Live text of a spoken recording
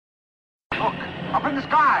Up in the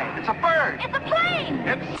sky. It's a bird. It's a plane.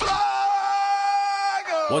 It's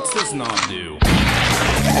Flako. What's this knob do?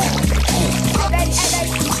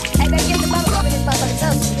 Hey, baby, get the bubble up in this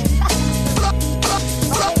motherfucker.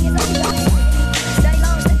 Stay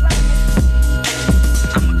long, stay right.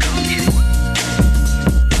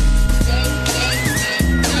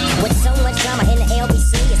 With so much drama in the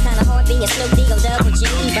LBC, it's kinda hard being Snoop D on Double G.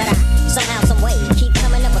 But I somehow, some way, keep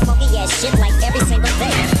coming up with funky ass shit like every single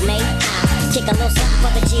day. May I kick a little something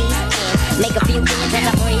for the G's and make a few billions as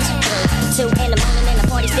I breeze through 2 in the morning and the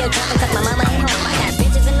party still jumping 'cause my mama ain't home. I got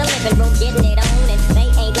bitches in the living room getting it on and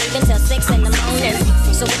they ain't leaving till 6 in the morning.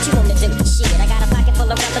 So what you wanna do? Shit, I got a pocket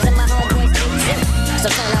full of rappers and my homeboys do too.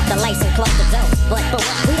 So turn off the lights and close the door. But for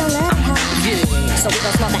what? We don't love her. Yeah. So we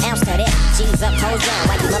gon' smoke an ounce to that. G's up, hoes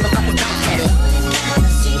down, while you motherfuckers bounce at it.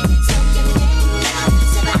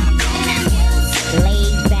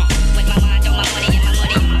 Laid back. With my mind on my money and my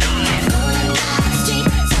money on my mind.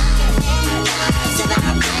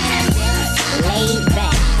 Laid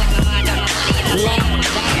back. With my mind on my money and my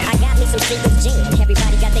money. I got me some secret gin.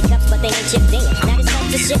 Everybody got their cups, but they ain't chipped in. Now this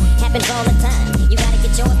type of shit happens all the time. You gotta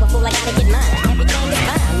get yours before I gotta get mine. Everything is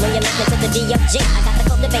fine when you're listening to the DFG. I got the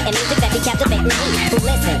cultivating music that be captivating me. Who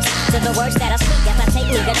listens to the words that I speak as I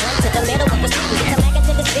take me a drink to the middle of the street. Get come back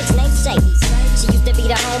into this bitch named Shady. She used to be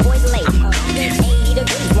the homeboy's lady. 80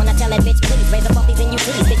 degrees when I tell that bitch please raise up all these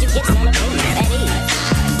NUTs. Cause you get none of these at ease.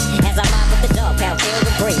 As I mob with the dog pound, feel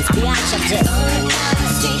the breeze. Biatch up jet.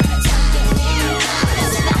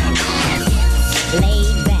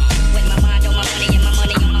 Laid back. With my mind on my money and my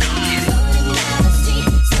money on my mind.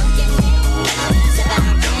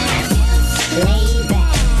 Laid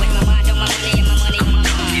back. With my mind on my money and my money on my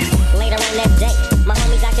mind. Later on that day, my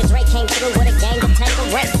homie Dr. Dre came through with a gang of Tango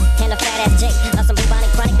Ray and a fat ass J of some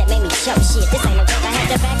bubonic chronic that made me choke. Shit, this ain't no joke. I had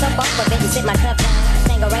to back up off of it and sit my cup down.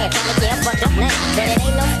 Tango Ray and chronic, yeah, I'm fucked up now, but it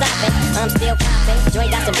ain't no stopping. I'm still popping.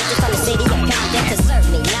 Dre got some bitches from the city